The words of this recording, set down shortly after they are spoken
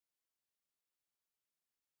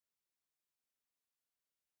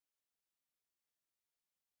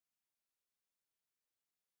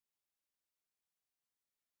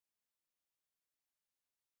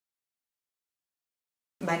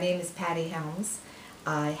My name is Patty Helms.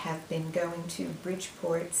 I have been going to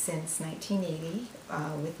Bridgeport since 1980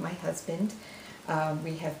 with my husband.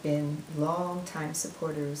 We have been long-time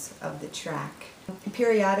supporters of the track.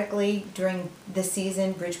 Periodically during the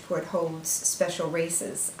season, Bridgeport holds special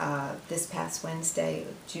races. This past Wednesday,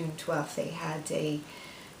 June 12th, they had a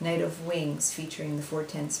Night of Wings featuring the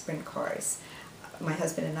 410 sprint cars. My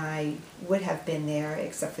husband and I would have been there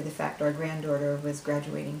except for the fact our granddaughter was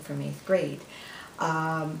graduating from 8th grade.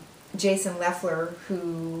 Jason Leffler,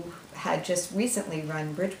 who had just recently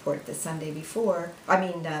run Bridgeport the Sunday before,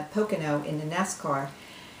 Pocono in the NASCAR,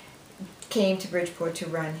 came to Bridgeport to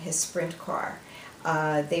run his sprint car.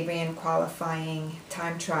 They ran qualifying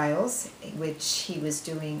time trials, which he was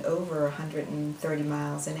doing over 130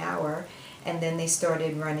 miles an hour, and then they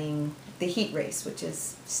started running the heat race, which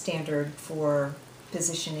is standard for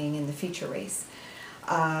positioning in the feature race.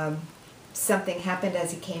 Something happened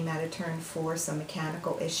as he came out of turn 4, some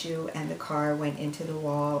mechanical issue, and the car went into the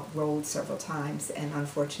wall, rolled several times, and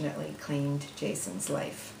unfortunately claimed Jason's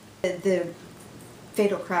life. The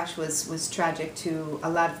fatal crash was tragic to a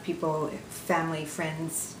lot of people, family,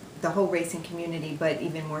 friends, the whole racing community, but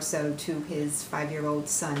even more so to his 5-year-old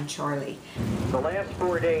son, Charlie. The last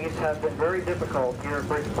 4 days have been very difficult here at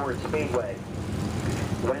Bridgeport Speedway.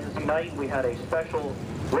 Wednesday night we had a special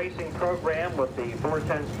racing program with the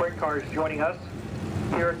 410 sprint cars joining us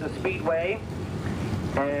here at the Speedway,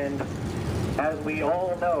 and as we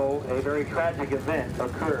all know, a very tragic event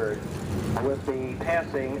occurred with the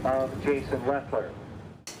passing of Jason Leffler.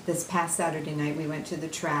 This past Saturday night we went to the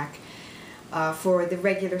track for the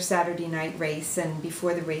regular Saturday night race, and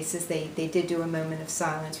before the races they did do a moment of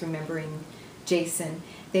silence remembering Jason.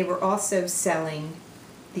 They were also selling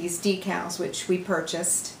these decals, which we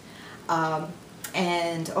purchased,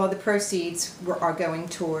 and all the proceeds are going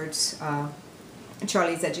towards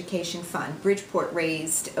Charlie's education fund. Bridgeport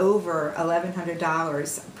raised over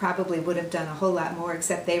 $1,100, probably would have done a whole lot more,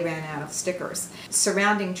 except they ran out of stickers.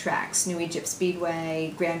 Surrounding tracks, New Egypt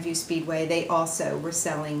Speedway, Grandview Speedway, they also were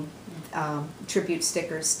selling tribute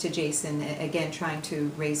stickers to Jason, again trying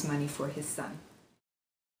to raise money for his son.